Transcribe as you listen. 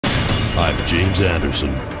I'm James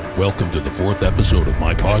Anderson. Welcome to the fourth episode of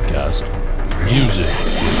my podcast, Music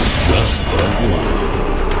is Just a Word.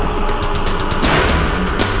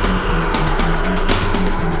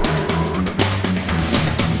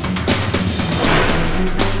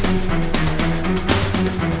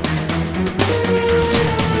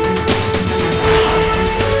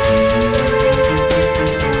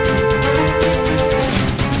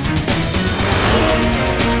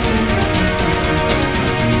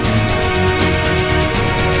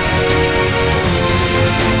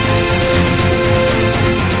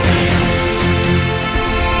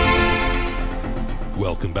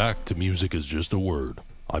 Welcome back to Music is Just a Word.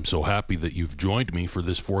 I'm so happy that you've joined me for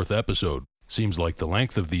this fourth episode. Seems like the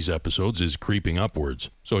length of these episodes is creeping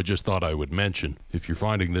upwards, so I just thought I would mention, if you're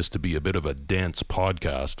finding this to be a bit of a dense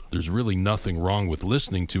podcast, there's really nothing wrong with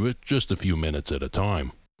listening to it just a few minutes at a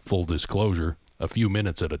time. Full disclosure, a few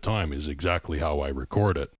minutes at a time is exactly how I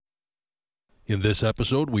record it. In this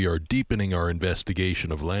episode, we are deepening our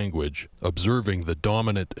investigation of language, observing the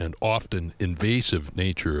dominant and often invasive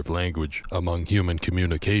nature of language among human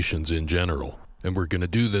communications in general. And we're going to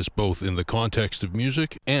do this both in the context of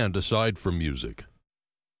music and aside from music.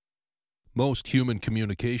 Most human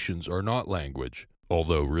communications are not language,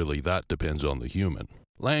 although really that depends on the human.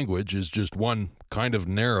 Language is just one kind of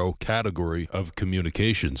narrow category of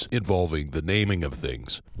communications involving the naming of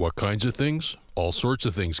things. What kinds of things? All sorts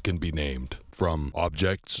of things can be named, from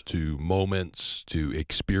objects to moments to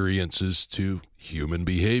experiences to human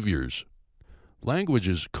behaviors. Language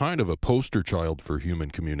is kind of a poster child for human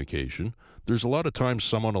communication. There's a lot of times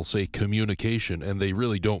someone will say communication and they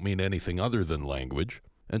really don't mean anything other than language.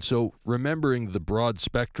 And so remembering the broad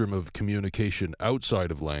spectrum of communication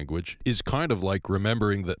outside of language is kind of like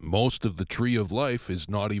remembering that most of the tree of life is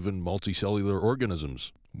not even multicellular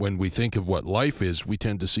organisms. When we think of what life is, we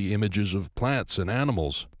tend to see images of plants and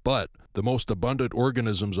animals. But the most abundant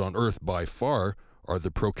organisms on Earth by far are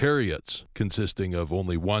the prokaryotes, consisting of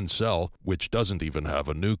only one cell, which doesn't even have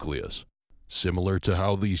a nucleus. Similar to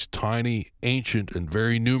how these tiny, ancient, and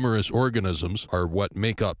very numerous organisms are what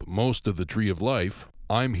make up most of the tree of life,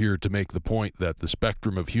 I'm here to make the point that the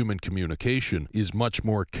spectrum of human communication is much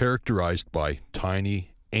more characterized by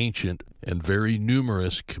tiny, ancient, and very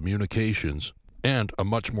numerous communications, and a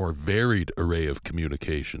much more varied array of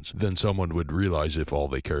communications than someone would realize if all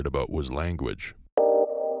they cared about was language.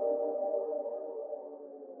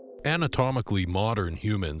 Anatomically modern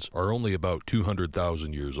humans are only about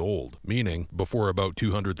 200,000 years old, meaning before about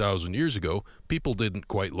 200,000 years ago, people didn't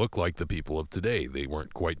quite look like the people of today. They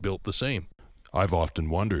weren't quite built the same. I've often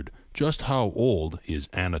wondered, just how old is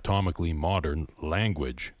anatomically modern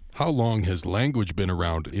language? How long has language been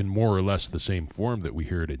around in more or less the same form that we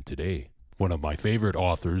hear it in today? One of my favorite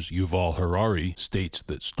authors, Yuval Harari, states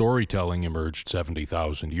that storytelling emerged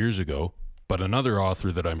 70,000 years ago, but another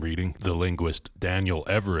author that I'm reading, the linguist Daniel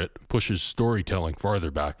Everett, pushes storytelling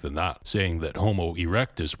farther back than that, saying that Homo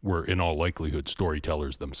erectus were in all likelihood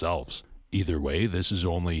storytellers themselves. Either way, this is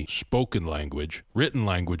only spoken language. Written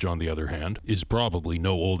language, on the other hand, is probably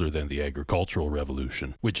no older than the agricultural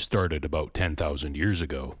revolution, which started about 10,000 years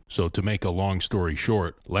ago. So to make a long story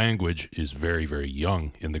short, language is very, very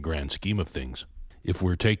young in the grand scheme of things. If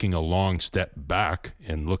we're taking a long step back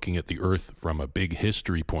and looking at the Earth from a big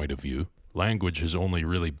history point of view, language has only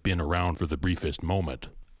really been around for the briefest moment.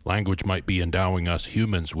 Language might be endowing us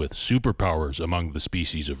humans with superpowers among the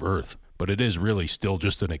species of Earth, but it is really still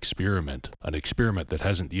just an experiment that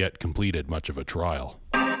hasn't yet completed much of a trial.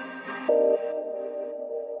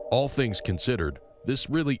 All things considered, this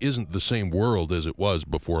really isn't the same world as it was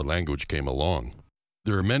before language came along.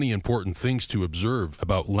 There are many important things to observe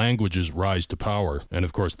about language's rise to power, and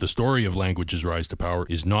of course the story of language's rise to power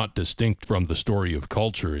is not distinct from the story of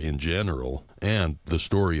culture in general, and the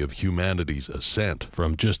story of humanity's ascent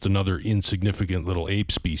from just another insignificant little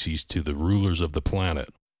ape species to the rulers of the planet.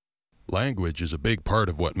 Language is a big part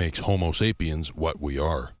of what makes Homo sapiens what we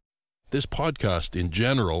are. This podcast in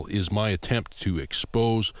general is my attempt to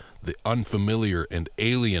expose the unfamiliar and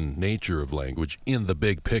alien nature of language in the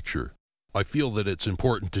big picture. I feel that it's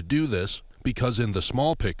important to do this because in the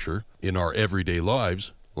small picture, in our everyday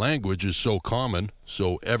lives, language is so common,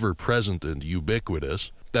 so ever-present and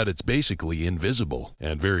ubiquitous, that it's basically invisible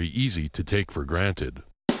and very easy to take for granted.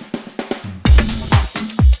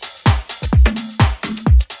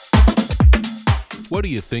 What do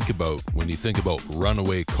you think about when you think about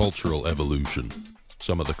runaway cultural evolution?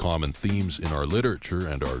 Some of the common themes in our literature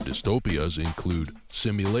and our dystopias include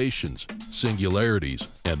simulations, singularities,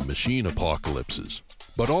 and machine apocalypses.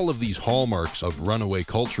 But all of these hallmarks of runaway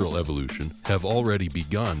cultural evolution have already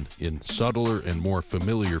begun in subtler and more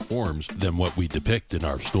familiar forms than what we depict in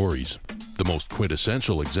our stories. The most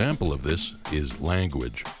quintessential example of this is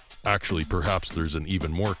language. Actually, perhaps there's an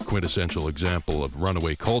even more quintessential example of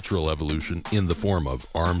runaway cultural evolution in the form of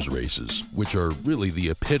arms races, which are really the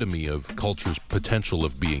epitome of culture's potential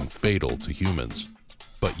of being fatal to humans.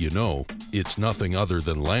 But you know, it's nothing other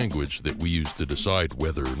than language that we use to decide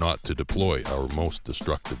whether or not to deploy our most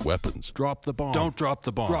destructive weapons. Drop the bomb. Don't drop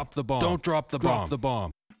the bomb. Drop the bomb. Don't drop the bomb. Drop the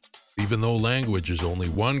bomb. Even though language is only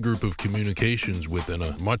one group of communications within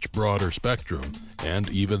a much broader spectrum, and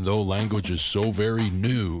even though language is so very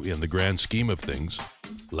new in the grand scheme of things,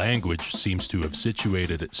 language seems to have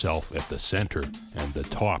situated itself at the center and the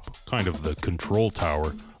top, kind of the control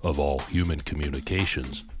tower of all human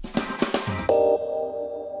communications.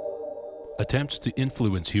 Attempts to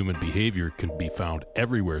influence human behavior can be found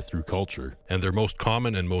everywhere through culture, and their most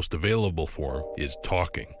common and most available form is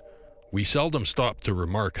talking. We seldom stop to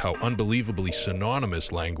remark how unbelievably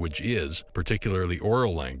synonymous language is, particularly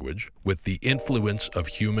oral language, with the influence of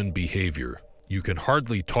human behavior. You can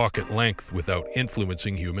hardly talk at length without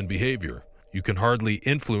influencing human behavior. You can hardly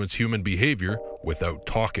influence human behavior without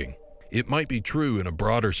talking. It might be true in a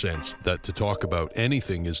broader sense that to talk about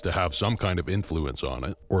anything is to have some kind of influence on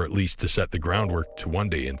it, or at least to set the groundwork to one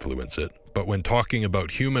day influence it. But when talking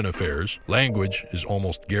about human affairs, language is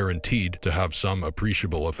almost guaranteed to have some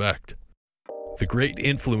appreciable effect. The great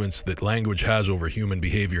influence that language has over human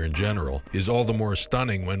behavior in general is all the more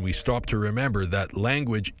stunning when we stop to remember that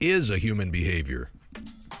language is a human behavior.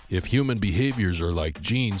 If human behaviors are like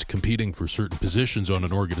genes competing for certain positions on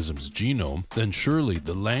an organism's genome, then surely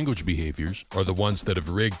the language behaviors are the ones that have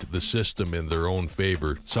rigged the system in their own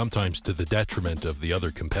favor, sometimes to the detriment of the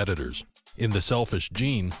other competitors. In The Selfish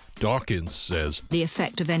Gene, Dawkins says, "The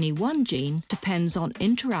effect of any one gene depends on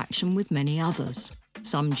interaction with many others.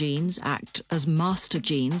 Some genes act as master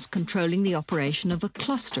genes controlling the operation of a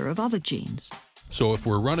cluster of other genes." So if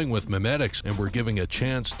we're running with memetics and we're giving a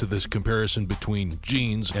chance to this comparison between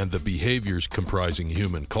genes and the behaviors comprising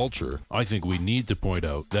human culture, I think we need to point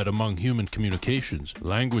out that among human communications,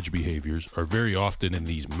 language behaviors are very often in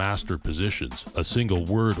these master positions. A single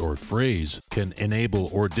word or phrase can enable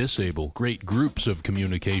or disable great groups of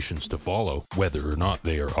communications to follow, whether or not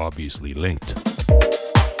they are obviously linked.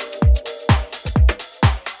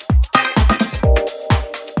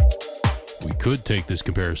 We could take this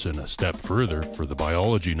comparison a step further for the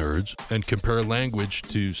biology nerds and compare language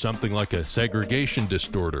to something like a segregation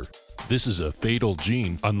distorter. This is a fatal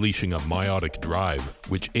gene unleashing a meiotic drive,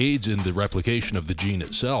 which aids in the replication of the gene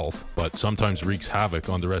itself, but sometimes wreaks havoc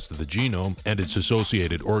on the rest of the genome and its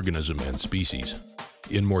associated organism and species.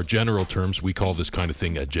 In more general terms, we call this kind of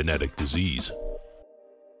thing a genetic disease.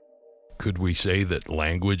 Could we say that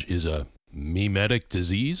language is a memetic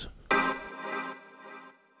disease?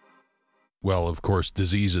 Well, of course,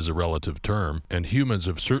 disease is a relative term, and humans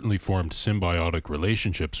have certainly formed symbiotic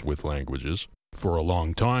relationships with languages. For a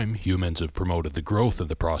long time, humans have promoted the growth and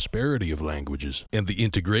the prosperity of languages, and the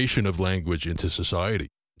integration of language into society.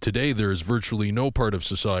 Today, there is virtually no part of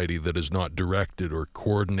society that is not directed or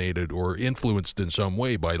coordinated or influenced in some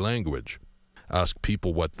way by language. Ask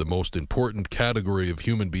people what the most important category of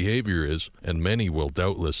human behavior is, and many will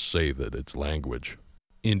doubtless say that it's language.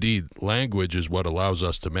 Indeed, language is what allows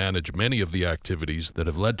us to manage many of the activities that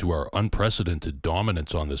have led to our unprecedented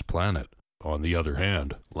dominance on this planet. On the other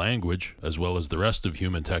hand, language, as well as the rest of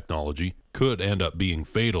human technology, could end up being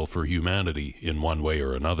fatal for humanity in one way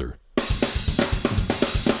or another.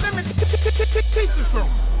 Let me teach you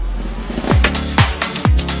something.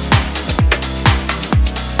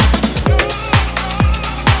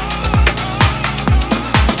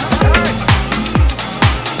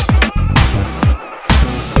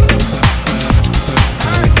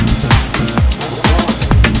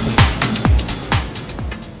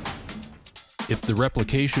 If the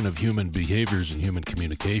replication of human behaviors and human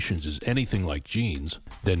communications is anything like genes,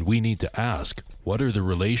 then we need to ask, what are the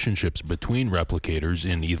relationships between replicators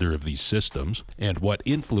in either of these systems, and what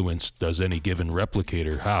influence does any given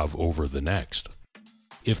replicator have over the next?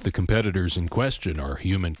 If the competitors in question are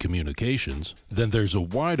human communications, then there's a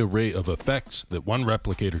wide array of effects that one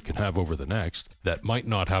replicator can have over the next that might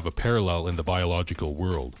not have a parallel in the biological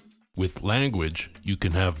world. With language, you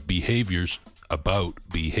can have behaviors about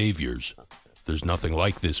behaviors. There's nothing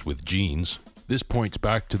like this with genes. This points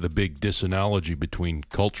back to the big disanalogy between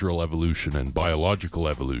cultural evolution and biological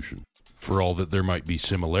evolution. For all that there might be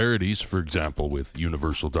similarities, for example with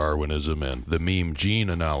universal Darwinism and the meme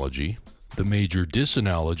gene analogy, The major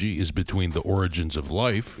disanalogy is between the origins of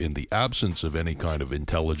life, in the absence of any kind of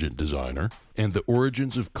intelligent designer, and the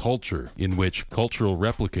origins of culture, in which cultural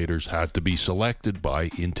replicators had to be selected by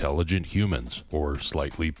intelligent humans, or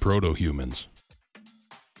slightly proto-humans.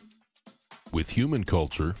 With human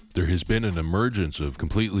culture, there has been an emergence of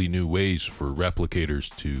completely new ways for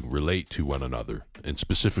replicators to relate to one another, and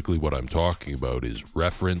specifically what I'm talking about is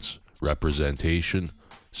reference, representation,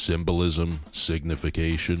 symbolism,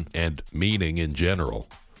 signification, and meaning in general.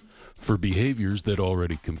 For behaviors that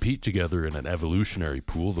already compete together in an evolutionary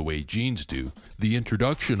pool the way genes do, the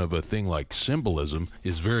introduction of a thing like symbolism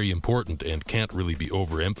is very important and can't really be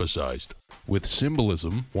overemphasized. With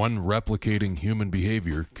symbolism, one replicating human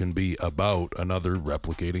behavior can be about another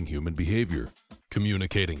replicating human behavior,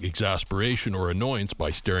 communicating exasperation or annoyance by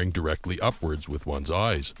staring directly upwards with one's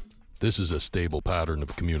eyes. This is a stable pattern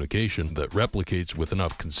of communication that replicates with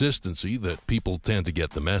enough consistency that people tend to get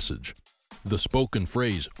the message. The spoken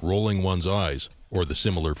phrase, rolling one's eyes, or the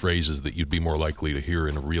similar phrases that you'd be more likely to hear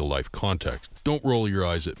in a real-life context, don't roll your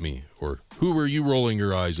eyes at me, or who are you rolling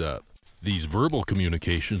your eyes at? These verbal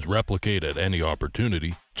communications replicate at any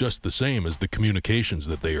opportunity, just the same as the communications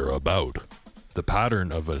that they are about. The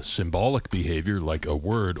pattern of a symbolic behavior, like a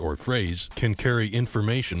word or phrase, can carry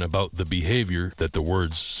information about the behavior that the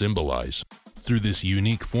words symbolize. Through this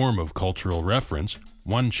unique form of cultural reference,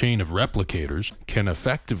 one chain of replicators can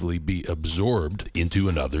effectively be absorbed into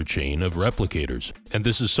another chain of replicators. And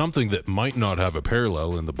this is something that might not have a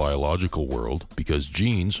parallel in the biological world, because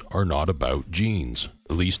genes are not about genes,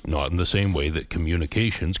 at least not in the same way that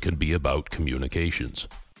communications can be about communications.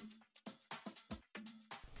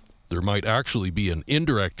 There might actually be an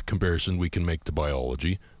indirect comparison we can make to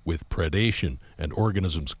biology, with predation and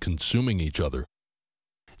organisms consuming each other.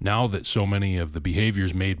 Now that so many of the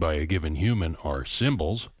behaviors made by a given human are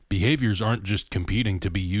symbols, behaviors aren't just competing to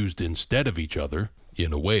be used instead of each other.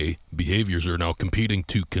 In a way, behaviors are now competing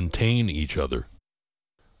to contain each other.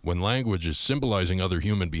 When language is symbolizing other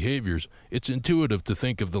human behaviors, it's intuitive to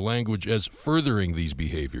think of the language as furthering these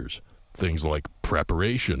behaviors. Things like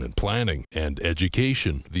preparation and planning and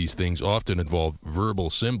education. These things often involve verbal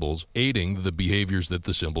symbols aiding the behaviors that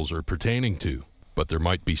the symbols are pertaining to. But there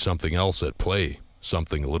might be something else at play.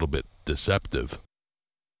 Something a little bit deceptive.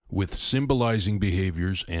 With symbolizing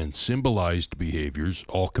behaviors and symbolized behaviors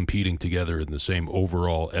all competing together in the same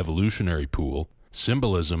overall evolutionary pool,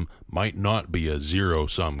 symbolism might not be a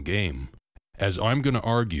zero-sum game. As I'm going to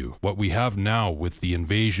argue, what we have now with the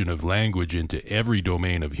invasion of language into every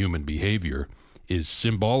domain of human behavior is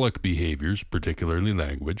symbolic behaviors, particularly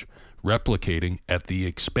language, replicating at the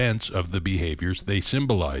expense of the behaviors they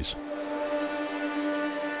symbolize.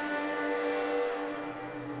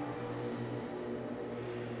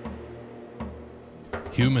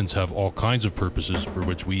 Humans have all kinds of purposes for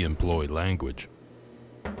which we employ language.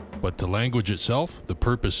 But to language itself, the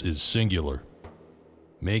purpose is singular.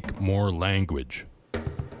 Make more language.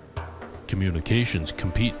 Communications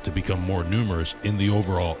compete to become more numerous in the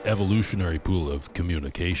overall evolutionary pool of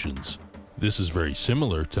communications. This is very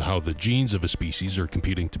similar to how the genes of a species are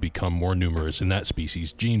competing to become more numerous in that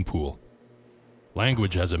species' gene pool.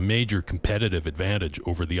 Language has a major competitive advantage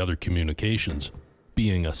over the other communications.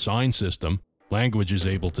 Being a sign system, language is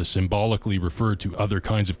able to symbolically refer to other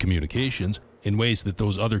kinds of communications in ways that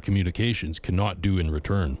those other communications cannot do in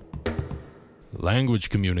return. Language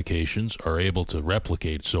communications are able to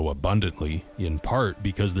replicate so abundantly, in part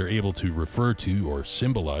because they're able to refer to or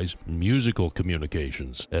symbolize musical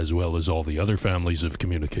communications, as well as all the other families of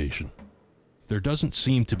communication. There doesn't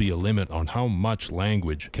seem to be a limit on how much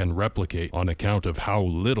language can replicate on account of how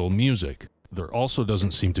little music. There also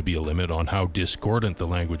doesn't seem to be a limit on how discordant the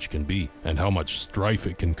language can be and how much strife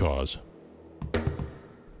it can cause.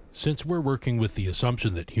 Since we're working with the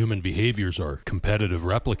assumption that human behaviors are competitive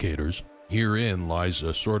replicators, herein lies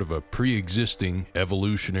a sort of a pre-existing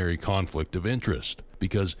evolutionary conflict of interest.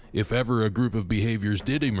 Because if ever a group of behaviors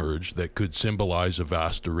did emerge that could symbolize a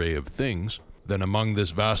vast array of things, then among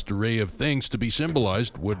this vast array of things to be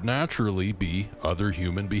symbolized would naturally be other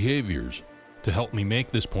human behaviors. To help me make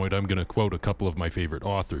this point, I'm going to quote a couple of my favorite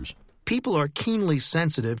authors. People are keenly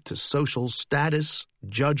sensitive to social status,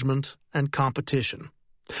 judgment, and competition.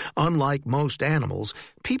 Unlike most animals,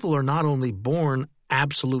 people are not only born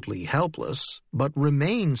absolutely helpless, but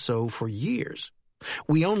remain so for years.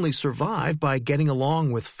 We only survive by getting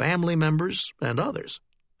along with family members and others.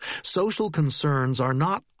 Social concerns are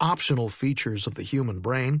not optional features of the human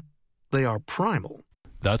brain. They are primal.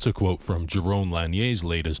 That's a quote from Jerome Lanier's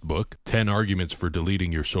latest book, 10 Arguments for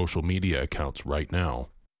Deleting Your Social Media Accounts Right Now.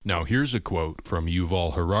 Now here's a quote from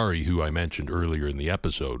Yuval Harari, who I mentioned earlier in the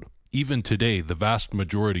episode. Even today, the vast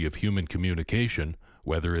majority of human communication,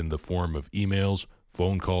 whether in the form of emails,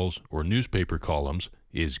 phone calls, or newspaper columns,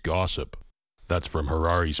 is gossip. That's from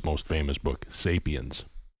Harari's most famous book, Sapiens.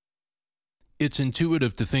 It's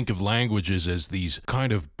intuitive to think of languages as these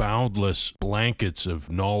kind of boundless blankets of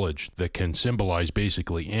knowledge that can symbolize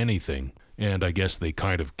basically anything. And I guess they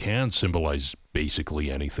kind of can symbolize basically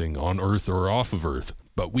anything on Earth or off of Earth.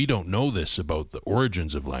 But we don't know this about the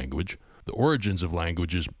origins of language. The origins of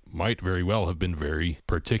languages might very well have been very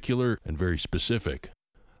particular and very specific.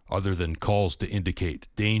 Other than calls to indicate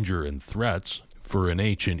danger and threats, for an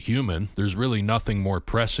ancient human, there's really nothing more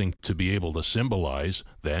pressing to be able to symbolize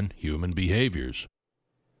than human behaviors.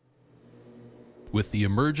 With the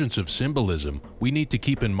emergence of symbolism, we need to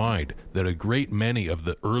keep in mind that a great many of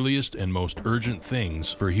the earliest and most urgent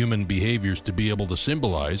things for human behaviors to be able to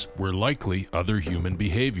symbolize were likely other human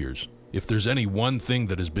behaviors. If there's any one thing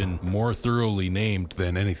that has been more thoroughly named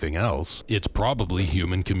than anything else, it's probably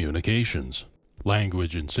human communications.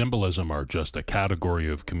 Language and symbolism are just a category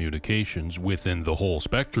of communications within the whole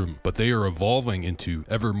spectrum, but they are evolving into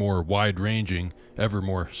ever more wide-ranging, ever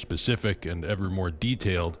more specific, and ever more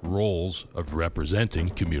detailed roles of representing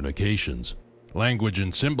communications. Language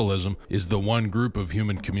and symbolism is the one group of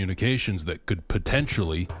human communications that could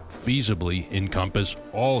potentially, feasibly encompass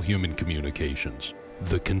all human communications.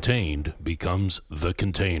 The contained becomes the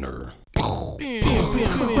container.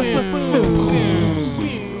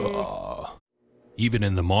 Even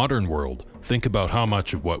in the modern world, think about how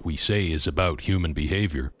much of what we say is about human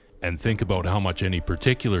behavior, and think about how much any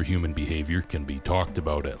particular human behavior can be talked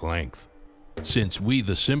about at length. Since we,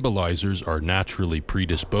 the symbolizers, are naturally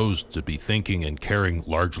predisposed to be thinking and caring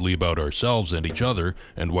largely about ourselves and each other,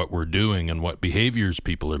 and what we're doing and what behaviors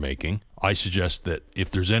people are making, I suggest that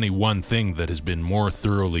if there's any one thing that has been more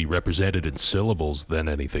thoroughly represented in syllables than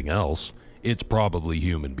anything else, it's probably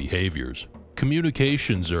human behaviors.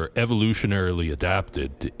 Communications are evolutionarily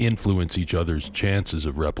adapted to influence each other's chances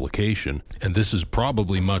of replication, and this is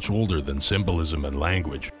probably much older than symbolism and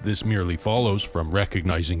language. This merely follows from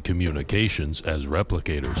recognizing communications as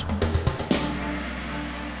replicators.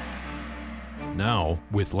 Now,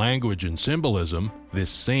 with language and symbolism, this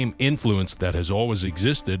same influence that has always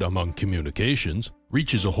existed among communications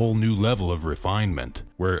reaches a whole new level of refinement,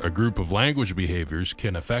 where a group of language behaviors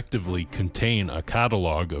can effectively contain a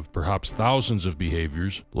catalog of perhaps thousands of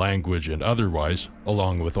behaviors, language and otherwise,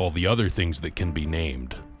 along with all the other things that can be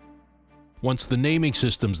named. Once the naming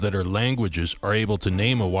systems that are languages are able to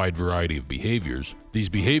name a wide variety of behaviors, these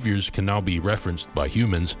behaviors can now be referenced by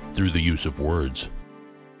humans through the use of words.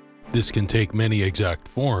 This can take many exact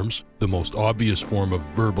forms. The most obvious form of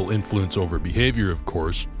verbal influence over behavior, of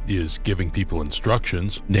course, is giving people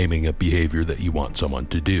instructions, naming a behavior that you want someone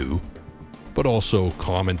to do, but also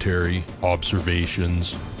commentary,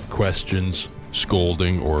 observations, questions,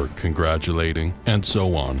 scolding or congratulating, and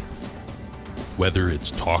so on. Whether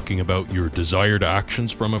it's talking about your desired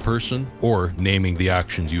actions from a person or naming the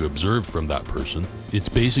actions you observe from that person, it's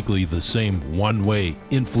basically the same one-way,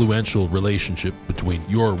 influential relationship between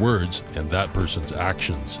your words and that person's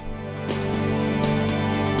actions.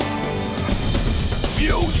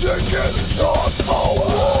 Music is just a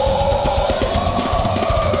word.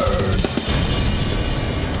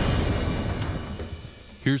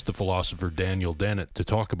 Here's the philosopher Daniel Dennett to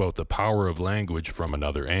talk about the power of language from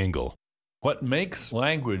another angle. What makes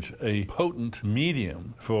language a potent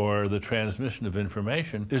medium for the transmission of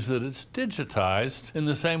information is that it's digitized in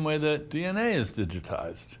the same way that DNA is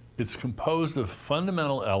digitized. It's composed of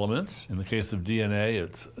fundamental elements. In the case of DNA,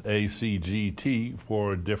 it's A, C, G, T,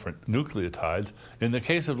 4 different nucleotides. In the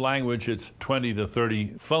case of language, it's 20 to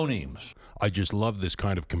 30 phonemes. I just love this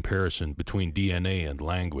kind of comparison between DNA and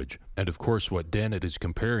language. And of course, what Dennett is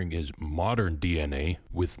comparing is modern DNA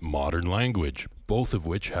with modern language, both of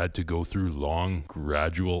which had to go through long,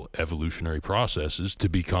 gradual evolutionary processes to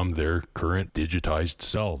become their current digitized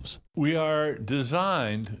selves. We are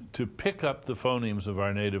designed to pick up the phonemes of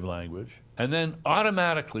our native language and then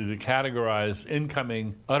automatically to categorize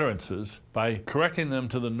incoming utterances by correcting them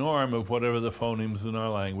to the norm of whatever the phonemes in our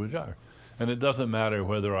language are. And it doesn't matter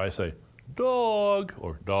whether I say dog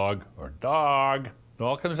or dog or dog. It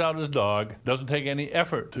all comes out as dog. It doesn't take any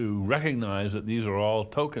effort to recognize that these are all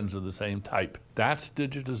tokens of the same type. That's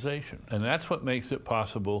digitization. And that's what makes it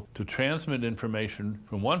possible to transmit information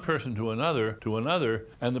from one person to another,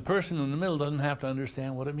 and the person in the middle doesn't have to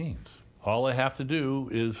understand what it means. All they have to do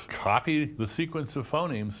is copy the sequence of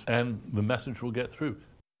phonemes and the message will get through.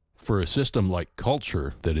 For a system like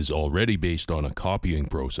culture that is already based on a copying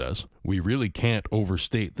process, we really can't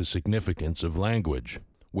overstate the significance of language.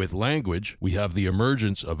 With language, we have the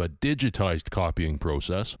emergence of a digitized copying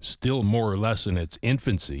process, still more or less in its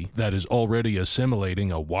infancy, that is already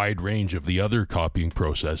assimilating a wide range of the other copying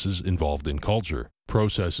processes involved in culture.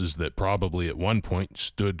 Processes that probably at one point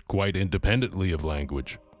stood quite independently of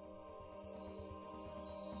language.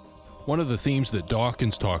 One of the themes that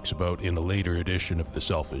Dawkins talks about in a later edition of The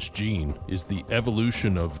Selfish Gene is the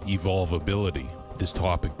evolution of evolvability. This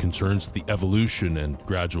topic concerns the evolution and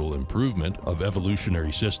gradual improvement of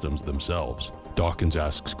evolutionary systems themselves. Dawkins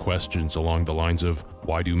asks questions along the lines of,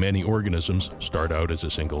 why do many organisms start out as a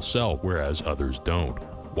single cell, whereas others don't?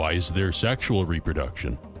 Why is there sexual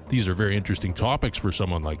reproduction? These are very interesting topics for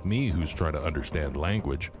someone like me who's trying to understand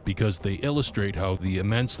language, because they illustrate how the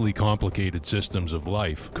immensely complicated systems of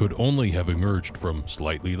life could only have emerged from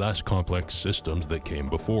slightly less complex systems that came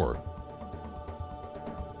before.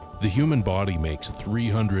 The human body makes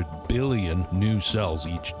 300 billion new cells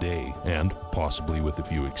each day, and, possibly with a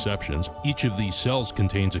few exceptions, each of these cells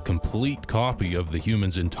contains a complete copy of the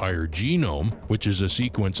human's entire genome, which is a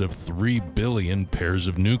sequence of 3 billion pairs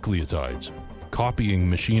of nucleotides. Copying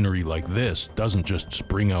machinery like this doesn't just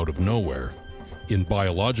spring out of nowhere. In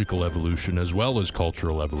biological evolution as well as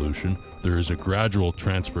cultural evolution, there is a gradual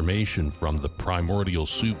transformation from the primordial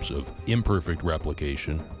soups of imperfect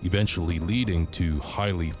replication, eventually leading to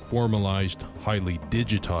highly formalized, highly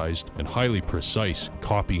digitized, and highly precise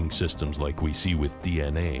copying systems like we see with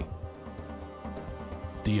DNA.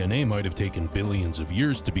 DNA might have taken billions of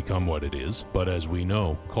years to become what it is, but as we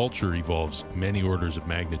know, culture evolves many orders of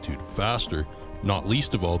magnitude faster, not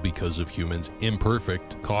least of all because of humans'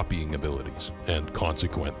 imperfect copying abilities, and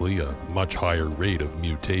consequently a much higher rate of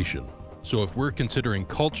mutation. So if we're considering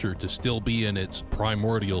culture to still be in its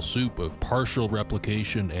primordial soup of partial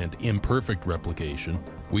replication and imperfect replication,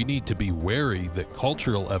 we need to be wary that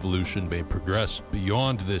cultural evolution may progress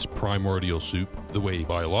beyond this primordial soup the way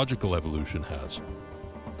biological evolution has.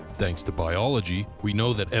 Thanks to biology, we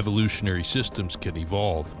know that evolutionary systems can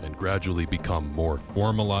evolve and gradually become more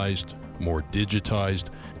formalized, more digitized,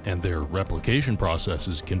 and their replication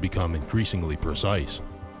processes can become increasingly precise.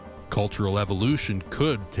 Cultural evolution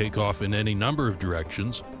could take off in any number of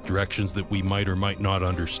directions, directions that we might or might not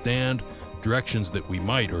understand, directions that we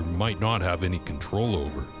might or might not have any control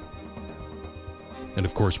over. And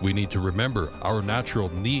of course, we need to remember our natural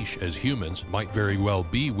niche as humans might very well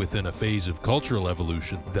be within a phase of cultural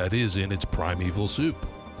evolution that is in its primeval soup.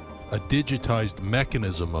 A digitized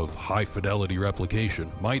mechanism of high-fidelity replication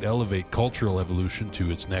might elevate cultural evolution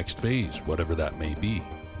to its next phase, whatever that may be.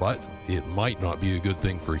 But it might not be a good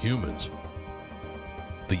thing for humans.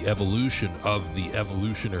 The evolution of the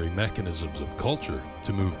evolutionary mechanisms of culture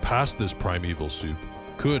to move past this primeval soup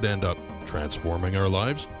could end up transforming our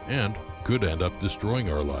lives and could end up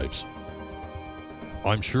destroying our lives.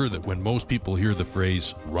 I'm sure that when most people hear the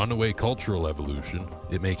phrase runaway cultural evolution,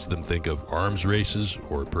 it makes them think of arms races,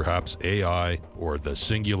 or perhaps AI, or the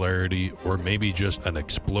singularity, or maybe just an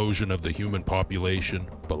explosion of the human population.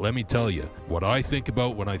 But let me tell you, what I think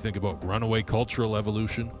about when I think about runaway cultural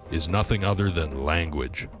evolution is nothing other than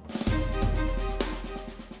language.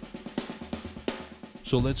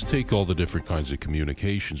 So let's take all the different kinds of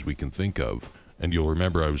communications we can think of. And you'll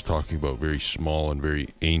remember I was talking about very small and very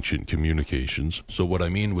ancient communications. So what I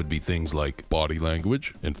mean would be things like body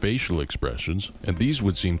language and facial expressions. And these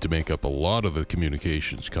would seem to make up a lot of the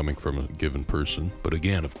communications coming from a given person. But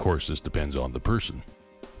again, of course, this depends on the person.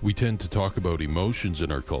 We tend to talk about emotions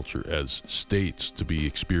in our culture as states to be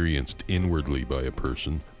experienced inwardly by a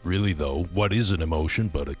person. Really though, what is an emotion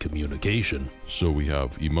but a communication? So we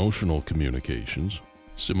have emotional communications.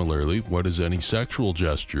 Similarly, what is any sexual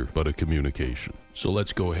gesture but a communication? So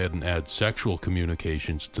let's go ahead and add sexual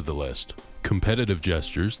communications to the list. Competitive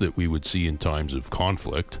gestures that we would see in times of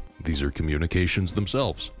conflict, these are communications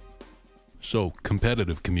themselves. So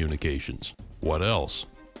competitive communications. What else?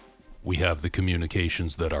 We have the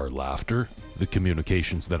communications that are laughter, the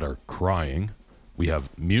communications that are crying. We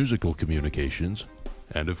have musical communications.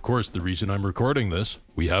 And of course, the reason I'm recording this,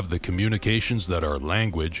 we have the communications that are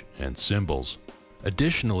language and symbols.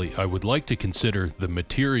 Additionally, I would like to consider the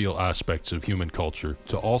material aspects of human culture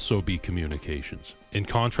to also be communications. In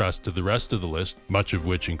contrast to the rest of the list, much of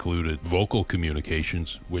which included vocal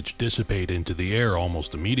communications, which dissipate into the air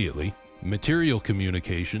almost immediately, material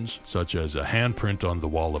communications, such as a handprint on the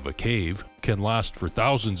wall of a cave, can last for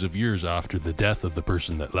thousands of years after the death of the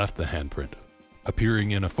person that left the handprint.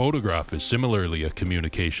 Appearing in a photograph is similarly a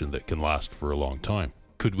communication that can last for a long time.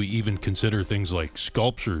 Could we even consider things like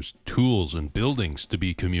sculptures, tools, and buildings to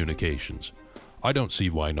be communications? I don't see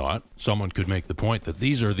why not. Someone could make the point that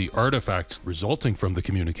these are the artifacts resulting from the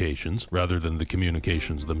communications rather than the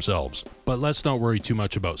communications themselves. But let's not worry too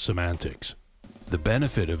much about semantics. The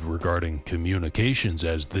benefit of regarding communications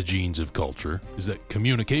as the genes of culture is that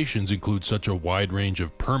communications include such a wide range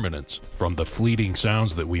of permanence, from the fleeting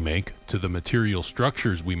sounds that we make to the material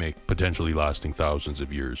structures we make, potentially lasting thousands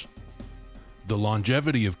of years. The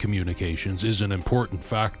longevity of communications is an important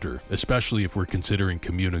factor, especially if we're considering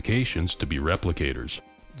communications to be replicators.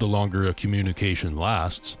 The longer a communication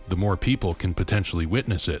lasts, the more people can potentially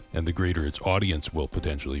witness it, and the greater its audience will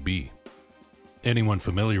potentially be. Anyone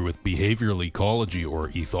familiar with behavioral ecology or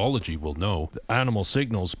ethology will know that animal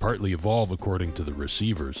signals partly evolve according to the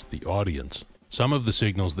receivers, the audience. Some of the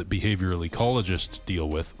signals that behavioral ecologists deal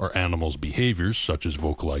with are animals' behaviors, such as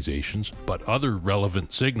vocalizations, but other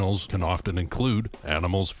relevant signals can often include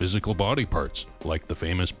animals' physical body parts, like the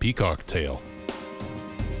famous peacock tail.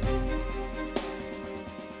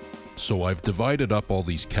 So I've divided up all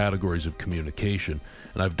these categories of communication,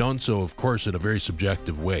 and I've done so, of course, in a very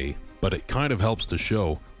subjective way, but it kind of helps to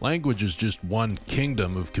show language is just one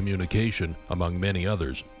kingdom of communication among many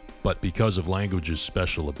others. But because of language's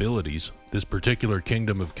special abilities, this particular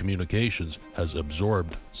kingdom of communications has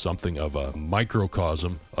absorbed something of a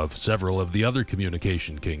microcosm of several of the other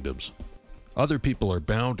communication kingdoms. Other people are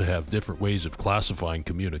bound to have different ways of classifying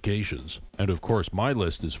communications, and of course my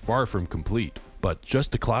list is far from complete. But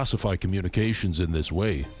just to classify communications in this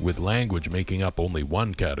way, with language making up only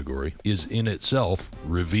one category, is in itself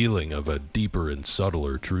revealing of a deeper and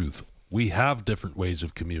subtler truth. We have different ways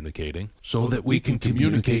of communicating so that we can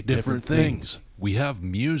communicate different things. We have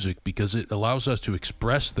music because it allows us to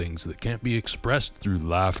express things that can't be expressed through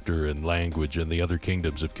laughter and language and the other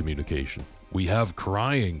kingdoms of communication. We have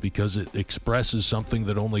crying because it expresses something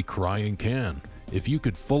that only crying can. If you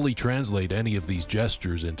could fully translate any of these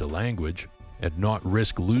gestures into language, and not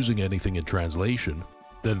risk losing anything in translation,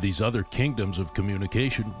 then these other kingdoms of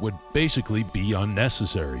communication would basically be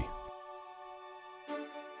unnecessary.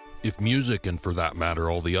 If music, and for that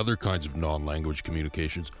matter all the other kinds of non-language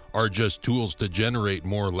communications, are just tools to generate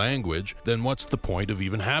more language, then what's the point of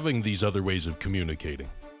even having these other ways of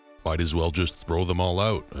communicating? Might as well just throw them all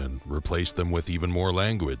out and replace them with even more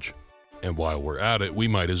language. And while we're at it, we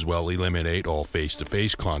might as well eliminate all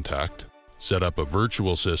face-to-face contact, set up a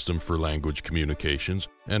virtual system for language communications,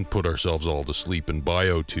 and put ourselves all to sleep in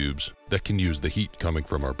biotubes that can use the heat coming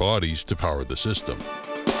from our bodies to power the system.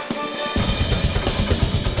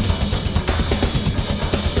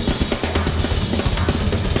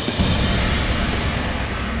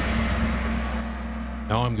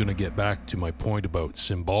 Now I'm going to get back to my point about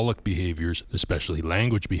symbolic behaviors, especially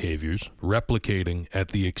language behaviors, replicating at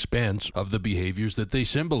the expense of the behaviors that they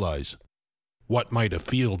symbolize. What might a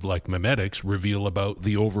field like memetics reveal about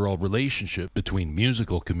the overall relationship between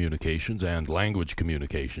musical communications and language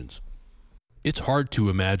communications? It's hard to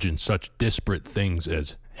imagine such disparate things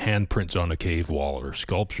as handprints on a cave wall or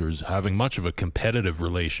sculptures having much of a competitive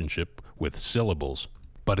relationship with syllables.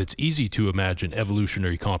 But it's easy to imagine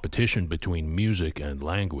evolutionary competition between music and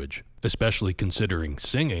language, especially considering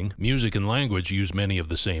singing. Music and language use many of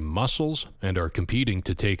the same muscles and are competing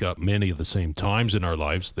to take up many of the same times in our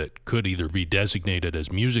lives that could either be designated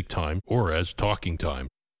as music time or as talking time.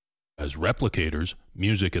 As replicators,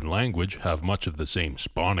 music and language have much of the same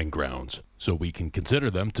spawning grounds, so we can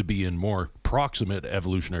consider them to be in more proximate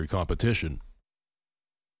evolutionary competition.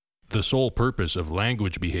 The sole purpose of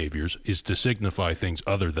language behaviors is to signify things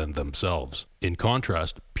other than themselves. In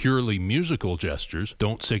contrast, purely musical gestures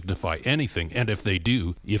don't signify anything, and if they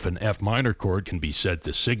do, if an F minor chord can be said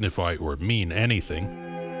to signify or mean anything,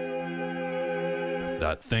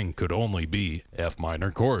 that thing could only be F minor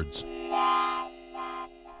chords.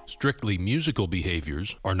 Strictly musical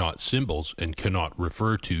behaviors are not symbols and cannot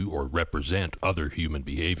refer to or represent other human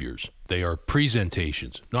behaviors. They are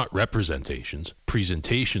presentations, not representations,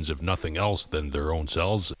 presentations of nothing else than their own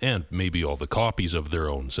selves and maybe all the copies of their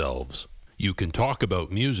own selves. You can talk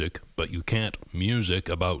about music, but you can't music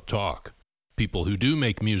about talk. People who do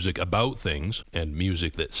make music about things, and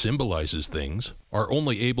music that symbolizes things, are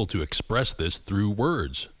only able to express this through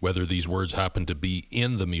words, whether these words happen to be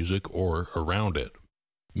in the music or around it.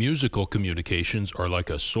 Musical communications are like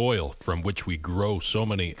a soil from which we grow so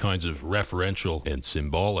many kinds of referential and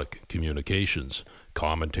symbolic communications,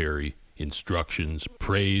 commentary, instructions,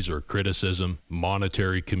 praise or criticism,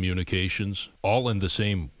 monetary communications, all in the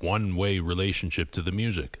same one-way relationship to the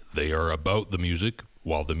music. They are about the music,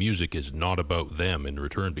 while the music is not about them in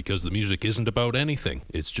return, because the music isn't about anything.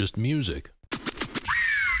 It's just music.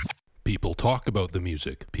 People talk about the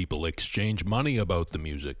music. People exchange money about the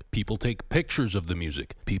music. People take pictures of the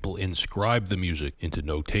music. People inscribe the music into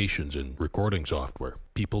notations in recording software.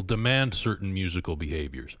 People demand certain musical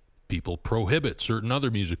behaviors. People prohibit certain other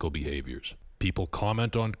musical behaviors. People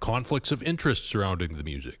comment on conflicts of interest surrounding the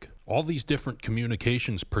music. All these different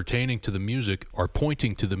communications pertaining to the music are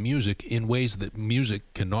pointing to the music in ways that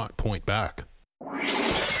music cannot point back.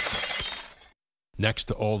 Next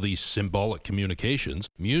to all these symbolic communications,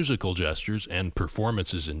 musical gestures and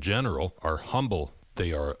performances in general are humble.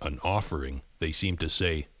 They are an offering. They seem to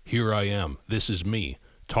say, "Here I am, this is me,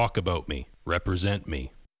 talk about me, represent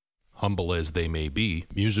me." Humble as they may be,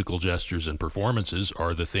 musical gestures and performances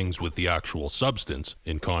are the things with the actual substance,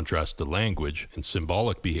 in contrast to language and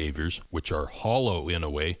symbolic behaviors, which are hollow in a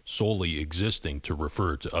way, solely existing to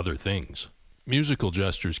refer to other things. Musical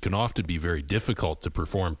gestures can often be very difficult to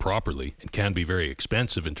perform properly and can be very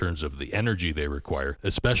expensive in terms of the energy they require,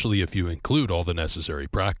 especially if you include all the necessary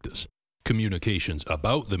practice. Communications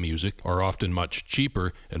about the music are often much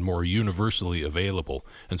cheaper and more universally available,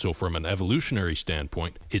 and so from an evolutionary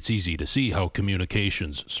standpoint, it's easy to see how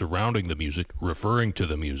communications surrounding the music, referring to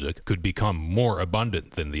the music, could become more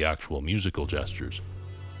abundant than the actual musical gestures.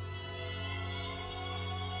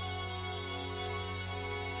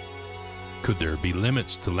 Could there be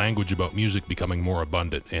limits to language about music becoming more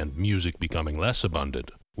abundant and music becoming less abundant?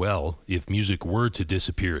 Well, if music were to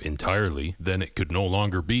disappear entirely, then it could no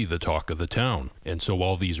longer be the talk of the town, and so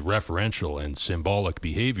all these referential and symbolic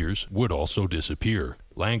behaviors would also disappear.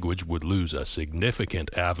 Language would lose a significant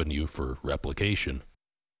avenue for replication.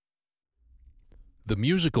 The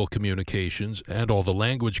musical communications and all the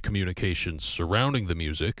language communications surrounding the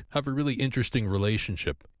music have a really interesting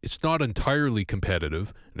relationship. It's not entirely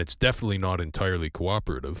competitive, and it's definitely not entirely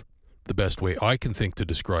cooperative. The best way I can think to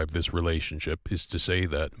describe this relationship is to say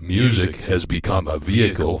that music has become a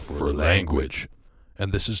vehicle for language.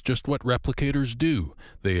 And this is just what replicators do.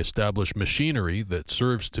 They establish machinery that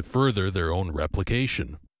serves to further their own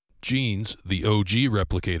replication. Genes, the OG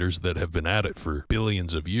replicators that have been at it for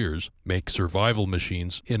billions of years, make survival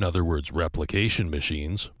machines, in other words replication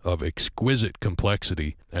machines, of exquisite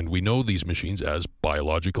complexity, and we know these machines as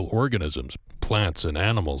biological organisms, plants and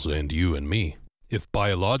animals, and you and me. If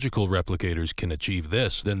biological replicators can achieve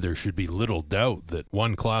this, then there should be little doubt that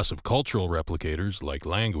one class of cultural replicators, like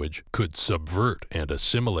language, could subvert and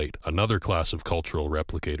assimilate another class of cultural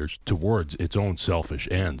replicators towards its own selfish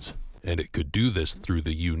ends. And it could do this through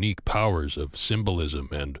the unique powers of symbolism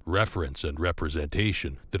and reference and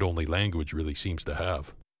representation that only language really seems to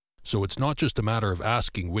have. So it's not just a matter of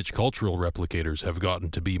asking which cultural replicators have gotten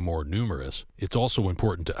to be more numerous. It's also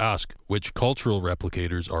important to ask which cultural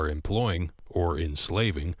replicators are employing or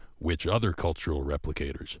enslaving which other cultural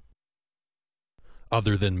replicators.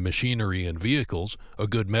 Other than machinery and vehicles, a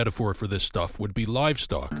good metaphor for this stuff would be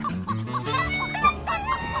livestock.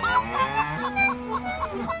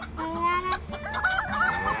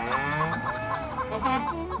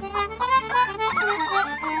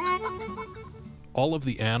 All of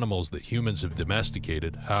the animals that humans have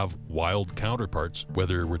domesticated have wild counterparts,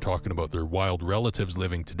 whether we're talking about their wild relatives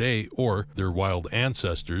living today or their wild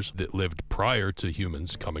ancestors that lived prior to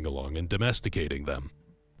humans coming along and domesticating them.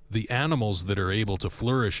 The animals that are able to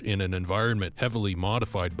flourish in an environment heavily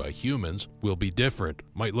modified by humans will be different,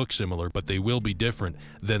 might look similar, but they will be different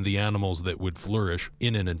than the animals that would flourish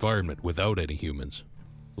in an environment without any humans.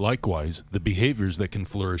 Likewise, the behaviors that can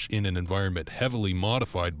flourish in an environment heavily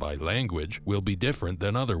modified by language will be different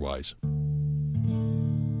than otherwise.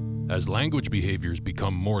 As language behaviors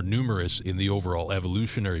become more numerous in the overall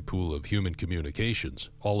evolutionary pool of human communications,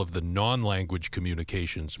 all of the non-language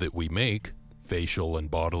communications that we make, facial and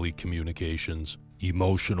bodily communications,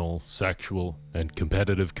 emotional, sexual, and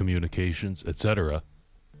competitive communications, etc.,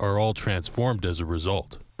 are all transformed as a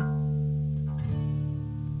result.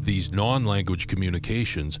 These non-language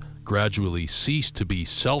communications gradually cease to be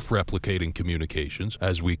self-replicating communications,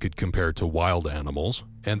 as we could compare to wild animals,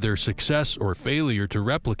 and their success or failure to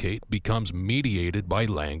replicate becomes mediated by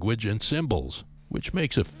language and symbols, which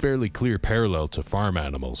makes a fairly clear parallel to farm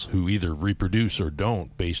animals, who either reproduce or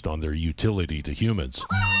don't based on their utility to humans.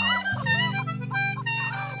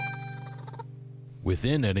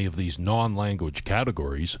 Within any of these non-language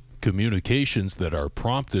categories, communications that are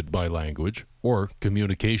prompted by language, or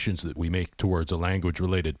communications that we make towards a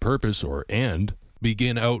language-related purpose or end,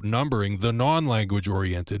 begin outnumbering the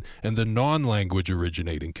non-language-oriented and the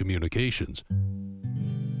non-language-originating communications.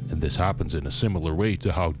 And this happens in a similar way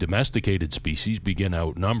to how domesticated species begin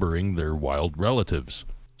outnumbering their wild relatives.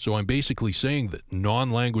 So I'm basically saying that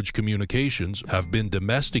non-language communications have been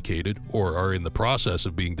domesticated or are in the process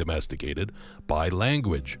of being domesticated by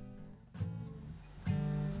language.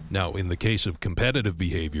 Now, in the case of competitive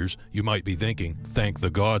behaviors, you might be thinking, thank the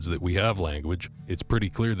gods that we have language. It's pretty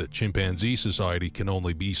clear that chimpanzee society can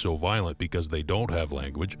only be so violent because they don't have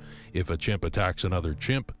language. If a chimp attacks another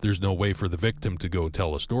chimp, there's no way for the victim to go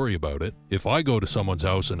tell a story about it. If I go to someone's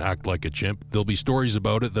house and act like a chimp, there'll be stories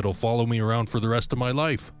about it that'll follow me around for the rest of my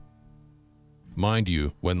life. Mind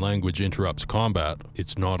you, when language interrupts combat,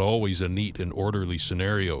 it's not always a neat and orderly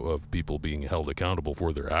scenario of people being held accountable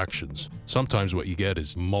for their actions. Sometimes what you get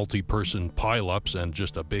is multi-person pile-ups and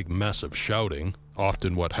just a big mess of shouting.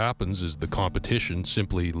 Often what happens is the competition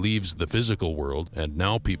simply leaves the physical world, and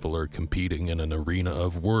now people are competing in an arena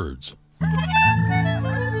of words.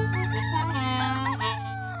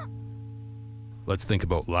 Let's think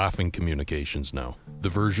about laughing communications now. The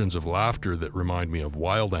versions of laughter that remind me of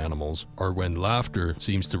wild animals are when laughter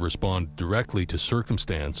seems to respond directly to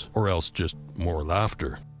circumstance, or else just more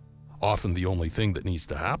laughter. Often the only thing that needs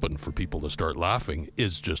to happen for people to start laughing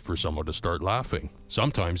is just for someone to start laughing.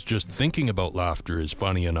 Sometimes just thinking about laughter is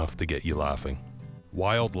funny enough to get you laughing.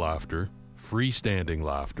 Wild laughter, freestanding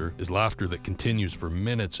laughter, is laughter that continues for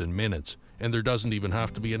minutes and minutes, and there doesn't even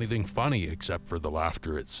have to be anything funny except for the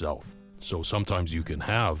laughter itself. So sometimes you can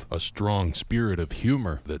have a strong spirit of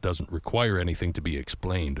humor that doesn't require anything to be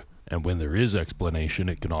explained, and when there is explanation,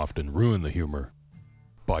 it can often ruin the humor.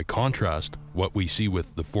 By contrast, what we see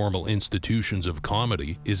with the formal institutions of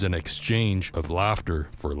comedy is an exchange of laughter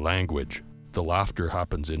for language. The laughter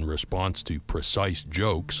happens in response to precise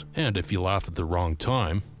jokes, and if you laugh at the wrong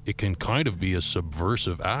time, it can kind of be a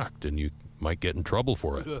subversive act, and you might get in trouble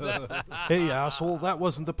for it. Hey, asshole, that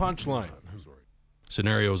wasn't the punchline.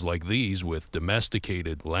 Scenarios like these with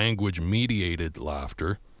domesticated, language-mediated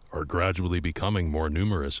laughter are gradually becoming more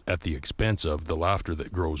numerous at the expense of the laughter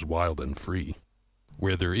that grows wild and free.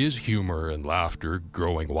 Where there is humor and laughter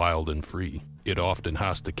growing wild and free, it often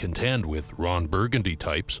has to contend with Ron Burgundy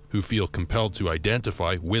types who feel compelled to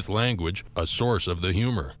identify with language a source of the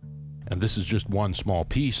humor. And this is just one small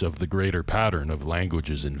piece of the greater pattern of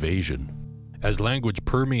language's invasion. As language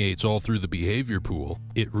permeates all through the behavior pool,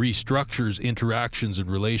 it restructures interactions and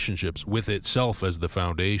relationships with itself as the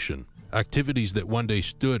foundation. Activities that one day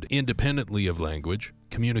stood independently of language,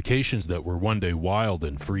 communications that were one day wild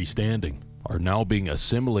and freestanding, are now being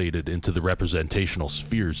assimilated into the representational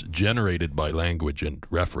spheres generated by language and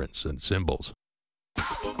reference and symbols.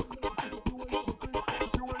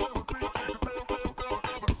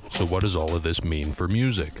 So what does all of this mean for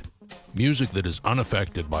music? Music that is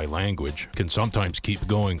unaffected by language can sometimes keep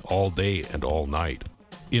going all day and all night.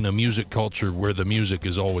 In a music culture where the music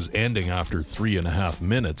is always ending after 3.5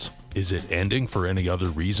 minutes, is it ending for any other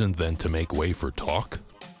reason than to make way for talk?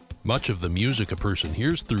 Much of the music a person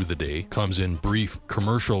hears through the day comes in brief,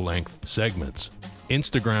 commercial-length segments.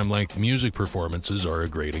 Instagram-length music performances are a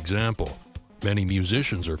great example. Many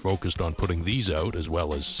musicians are focused on putting these out as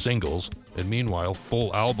well as singles, and meanwhile,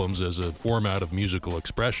 full albums as a format of musical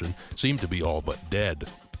expression seem to be all but dead.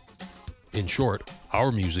 In short,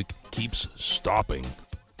 our music keeps stopping.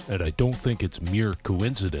 And I don't think it's mere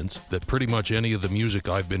coincidence that pretty much any of the music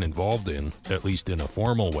I've been involved in, at least in a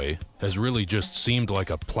formal way, has really just seemed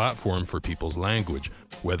like a platform for people's language,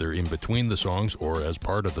 whether in between the songs or as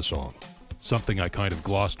part of the song. Something I kind of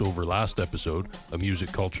glossed over last episode, a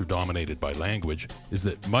music culture dominated by language, is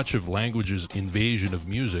that much of language's invasion of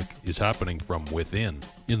music is happening from within,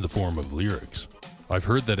 in the form of lyrics. I've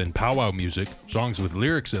heard that in powwow music, songs with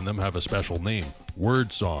lyrics in them have a special name,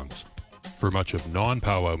 word songs. For much of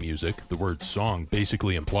non-powwow music, the word song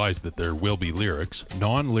basically implies that there will be lyrics.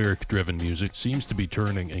 Non-lyric driven music seems to be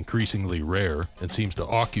turning increasingly rare and seems to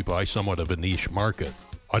occupy somewhat of a niche market.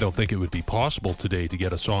 I don't think it would be possible today to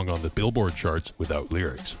get a song on the Billboard charts without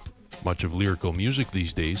lyrics. Much of lyrical music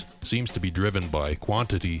these days seems to be driven by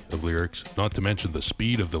quantity of lyrics, not to mention the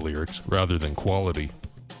speed of the lyrics, rather than quality.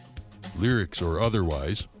 Lyrics or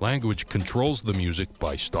otherwise, language controls the music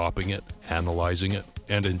by stopping it, analyzing it,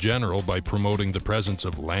 and in general by promoting the presence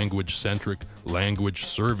of language-centric,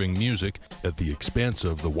 language-serving music at the expense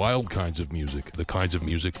of the wild kinds of music, the kinds of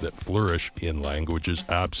music that flourish in language's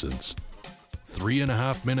absence.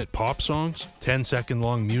 3.5-minute pop songs? 10-second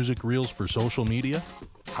long music reels for social media?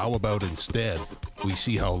 How about instead, we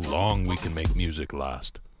see how long we can make music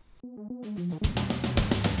last?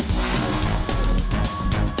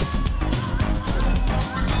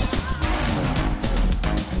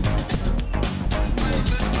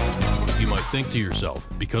 You might think to yourself,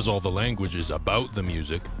 because all the language is about the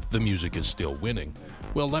music is still winning.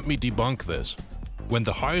 Well, let me debunk this. When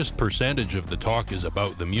the highest percentage of the talk is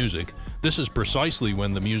about the music, this is precisely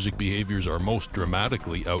when the music behaviors are most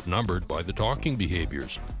dramatically outnumbered by the talking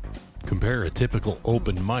behaviors. Compare a typical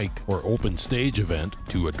open mic or open stage event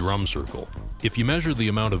to a drum circle. If you measure the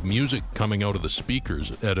amount of music coming out of the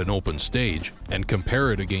speakers at an open stage and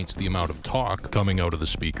compare it against the amount of talk coming out of the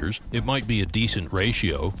speakers, it might be a decent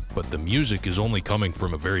ratio, but the music is only coming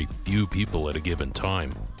from a very few people at a given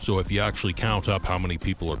time. So if you actually count up how many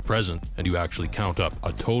people are present and you actually count up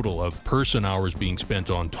a total of person hours being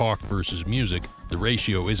spent on talk versus music, the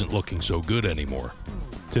ratio isn't looking so good anymore.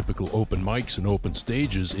 Typical open mics and open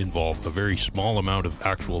stages involve a very small amount of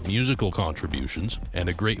actual musical contributions and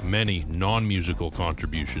a great many non-musical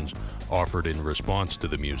contributions offered in response to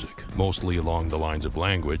the music, mostly along the lines of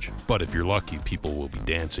language, but if you're lucky, people will be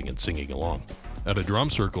dancing and singing along. At a drum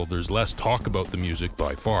circle, there's less talk about the music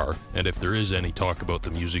by far, and if there is any talk about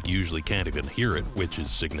the music, you usually can't even hear it, which is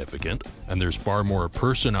significant. And there's far more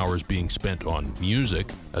person hours being spent on music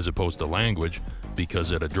as opposed to language,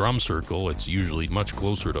 because at a drum circle, it's usually much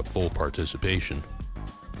closer to full participation.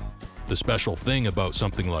 The special thing about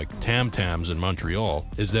something like Tam Tams in Montreal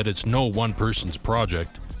is that it's no one person's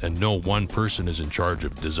project, and no one person is in charge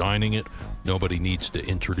of designing it. Nobody needs to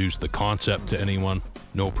introduce the concept to anyone.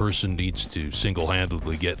 No person needs to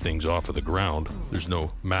single-handedly get things off of the ground. There's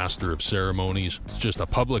no master of ceremonies. It's just a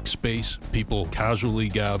public space, people casually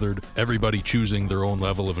gathered, everybody choosing their own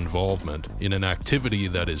level of involvement in an activity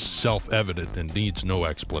that is self-evident and needs no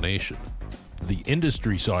explanation. The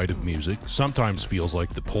industry side of music sometimes feels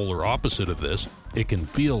like the polar opposite of this. It can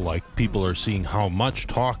feel like people are seeing how much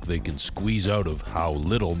talk they can squeeze out of how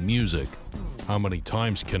little music. How many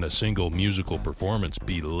times can a single musical performance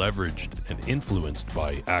be leveraged and influenced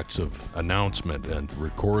by acts of announcement and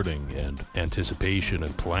recording and anticipation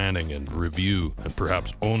and planning and review and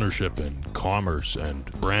perhaps ownership and commerce and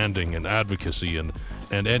branding and advocacy and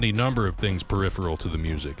any number of things peripheral to the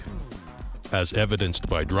music? As evidenced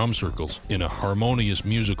by drum circles, in a harmonious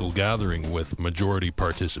musical gathering with majority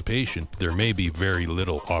participation, there may be very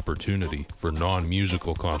little opportunity for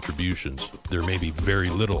non-musical contributions. There may be very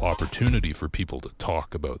little opportunity for people to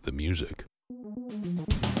talk about the music.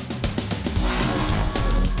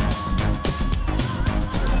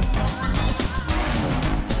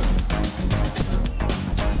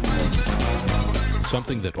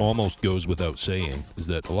 Something that almost goes without saying is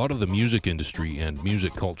that a lot of the music industry and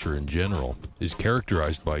music culture in general is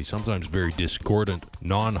characterized by sometimes very discordant,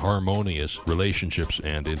 non-harmonious relationships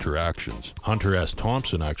and interactions. Hunter S.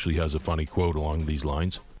 Thompson actually has a funny quote along these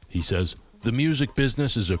lines. He says, "The music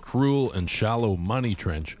business is a cruel and shallow money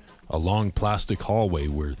trench, a long plastic hallway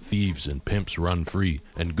where thieves and pimps run free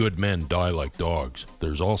and good men die like dogs.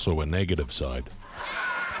 There's also a negative side."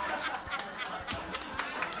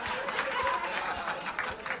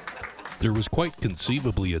 There was quite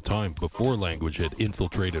conceivably a time before language had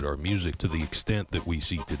infiltrated our music to the extent that we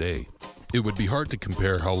see today. It would be hard to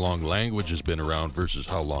compare how long language has been around versus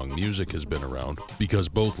how long music has been around, because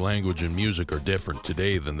both language and music are different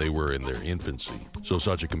today than they were in their infancy. So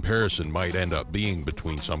such a comparison might end up being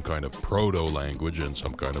between some kind of proto-language and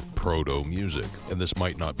some kind of proto-music, and this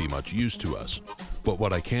might not be much use to us. But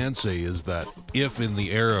what I can say is that if in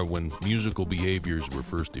the era when musical behaviors were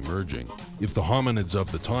first emerging, if the hominids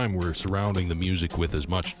of the time were surrounding the music with as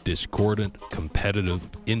much discordant, competitive,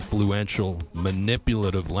 influential,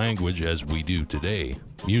 manipulative language as we do today,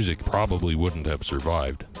 music probably wouldn't have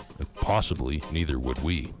survived, and possibly neither would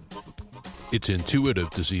we. It's intuitive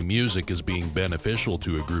to see music as being beneficial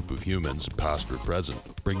to a group of humans, past or present,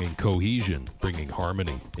 bringing cohesion, bringing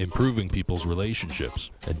harmony, improving people's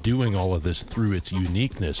relationships, and doing all of this through its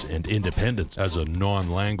uniqueness and independence as a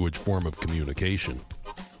non-language form of communication.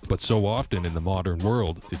 But so often in the modern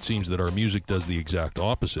world, it seems that our music does the exact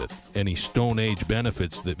opposite. Any Stone Age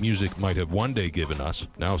benefits that music might have one day given us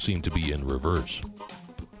now seem to be in reverse.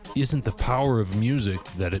 Isn't the power of music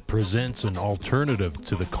that it presents an alternative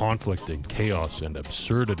to the conflict and chaos and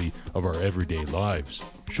absurdity of our everyday lives?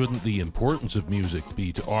 Shouldn't the importance of music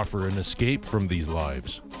be to offer an escape from these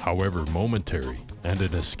lives, however momentary, and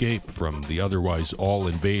an escape from the otherwise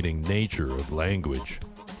all-invading nature of language?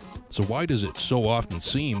 So why does it so often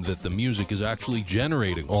seem that the music is actually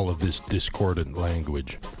generating all of this discordant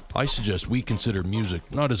language? I suggest we consider music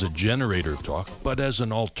not as a generator of talk, but as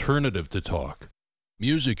an alternative to talk.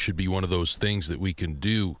 Music should be one of those things that we can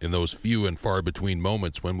do in those few and far between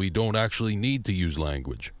moments when we don't actually need to use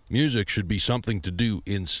language. Music should be something to do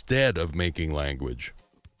instead of making language.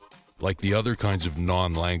 Like the other kinds of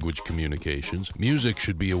non-language communications, music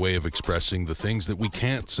should be a way of expressing the things that we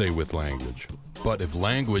can't say with language. But if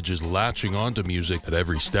language is latching onto music at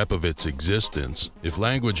every step of its existence, if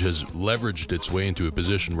language has leveraged its way into a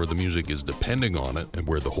position where the music is depending on it, and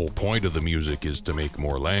where the whole point of the music is to make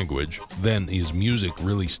more language, then is music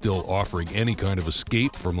really still offering any kind of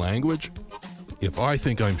escape from language? If I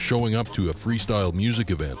think I'm showing up to a freestyle music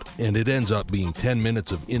event, and it ends up being 10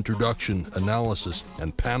 minutes of introduction, analysis,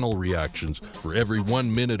 and panel reactions for every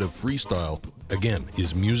 1 minute of freestyle, again,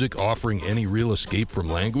 is music offering any real escape from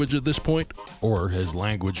language at this point? Or has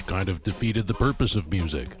language kind of defeated the purpose of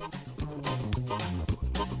music?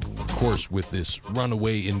 Of course, with this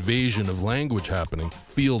runaway invasion of language happening,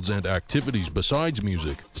 fields and activities besides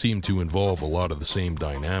music seem to involve a lot of the same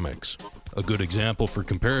dynamics. A good example for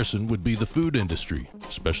comparison would be the food industry,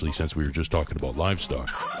 especially since we were just talking about livestock.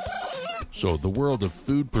 So the world of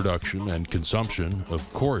food production and consumption,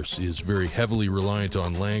 of course, is very heavily reliant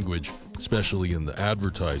on language, especially in the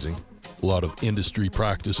advertising. A lot of industry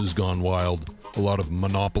practices gone wild, a lot of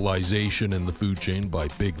monopolization in the food chain by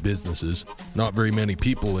big businesses. Not very many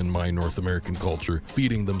people in my North American culture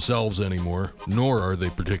feeding themselves anymore, nor are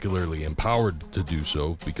they particularly empowered to do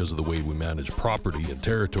so because of the way we manage property and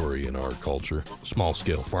territory in our culture.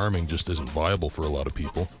 Small-scale farming just isn't viable for a lot of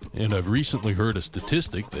people. And I've recently heard a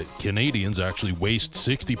statistic that Canadians actually waste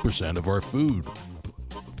 60% of our food.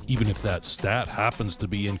 Even if that stat happens to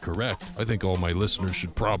be incorrect, I think all my listeners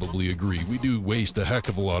should probably agree we do waste a heck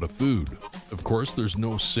of a lot of food. Of course, there's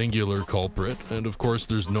no singular culprit, and of course,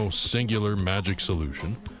 there's no singular magic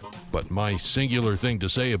solution. But my singular thing to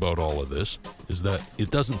say about all of this is that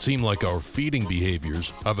it doesn't seem like our feeding behaviors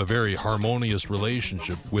have a very harmonious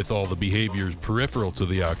relationship with all the behaviors peripheral to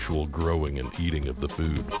the actual growing and eating of the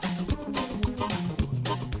food.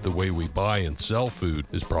 The way we buy and sell food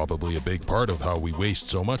is probably a big part of how we waste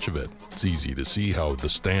so much of it. It's easy to see how the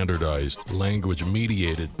standardized,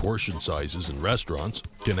 language-mediated portion sizes in restaurants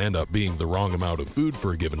can end up being the wrong amount of food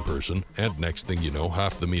for a given person, and next thing you know,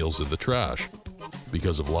 half the meal's in the trash.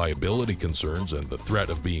 Because of liability concerns and the threat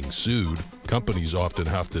of being sued, companies often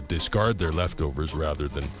have to discard their leftovers rather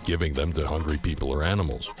than giving them to hungry people or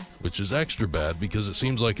animals. Which is extra bad because it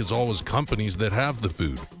seems like it's always companies that have the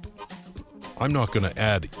food. I'm not going to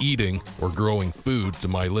add eating or growing food to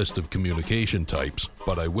my list of communication types,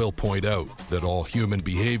 but I will point out that all human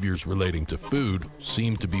behaviors relating to food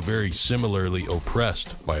seem to be very similarly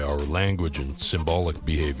oppressed by our language and symbolic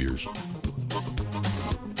behaviors.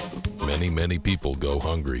 Many people go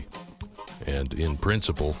hungry, and in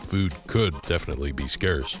principle, food could definitely be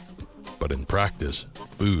scarce. But in practice,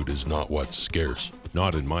 food is not what's scarce.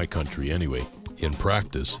 Not in my country anyway. In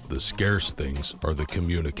practice, the scarce things are the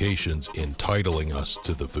communications entitling us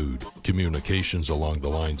to the food. Communications along the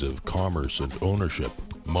lines of commerce and ownership,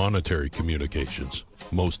 monetary communications.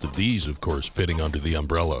 Most of these, of course, fitting under the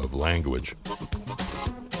umbrella of language.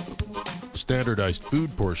 Standardized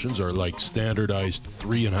food portions are like standardized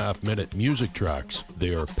 3.5-minute music tracks.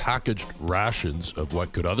 They are packaged rations of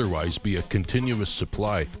what could otherwise be a continuous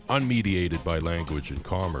supply, unmediated by language and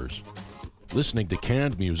commerce. Listening to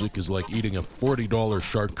canned music is like eating a $40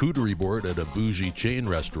 charcuterie board at a bougie chain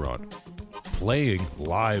restaurant. Playing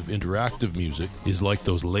live interactive music is like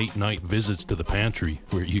those late-night visits to the pantry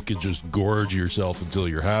where you can just gorge yourself until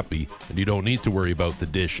you're happy, and you don't need to worry about the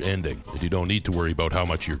dish ending, and you don't need to worry about how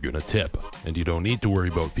much you're gonna tip, and you don't need to worry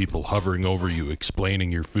about people hovering over you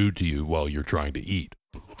explaining your food to you while you're trying to eat.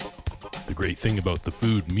 The great thing about the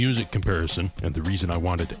food-music comparison, and the reason I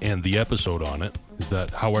wanted to end the episode on it, is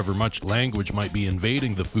that however much language might be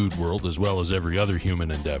invading the food world as well as every other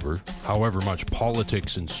human endeavor, however much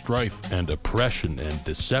politics and strife and oppression and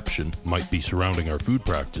deception might be surrounding our food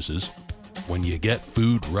practices, when you get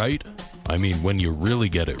food right, I mean when you really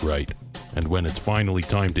get it right, and when it's finally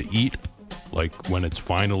time to eat, like when it's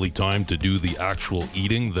finally time to do the actual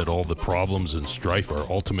eating that all the problems and strife are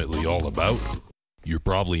ultimately all about, you're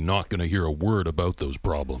probably not going to hear a word about those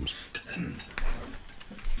problems.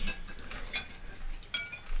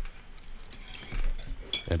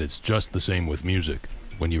 And it's just the same with music.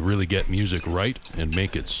 When you really get music right and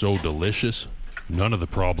make it so delicious, none of the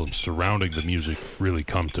problems surrounding the music really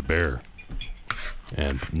come to bear.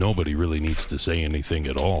 And nobody really needs to say anything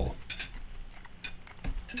at all.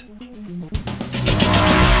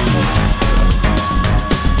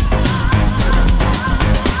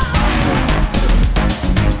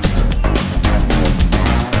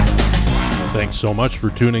 Thanks so much for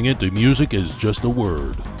tuning in to Music is Just a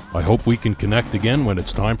Word. I hope we can connect again when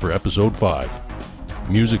it's time for episode 5.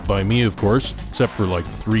 Music by me, of course, except for like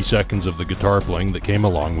 3 seconds of the guitar playing that came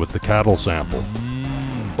along with the cattle sample.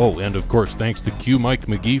 Oh, and of course, thanks to Q Mike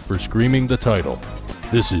McGee for screaming the title.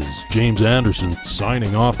 This is James Anderson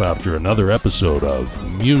signing off after another episode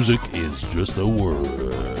of Music is Just a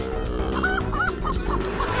Word.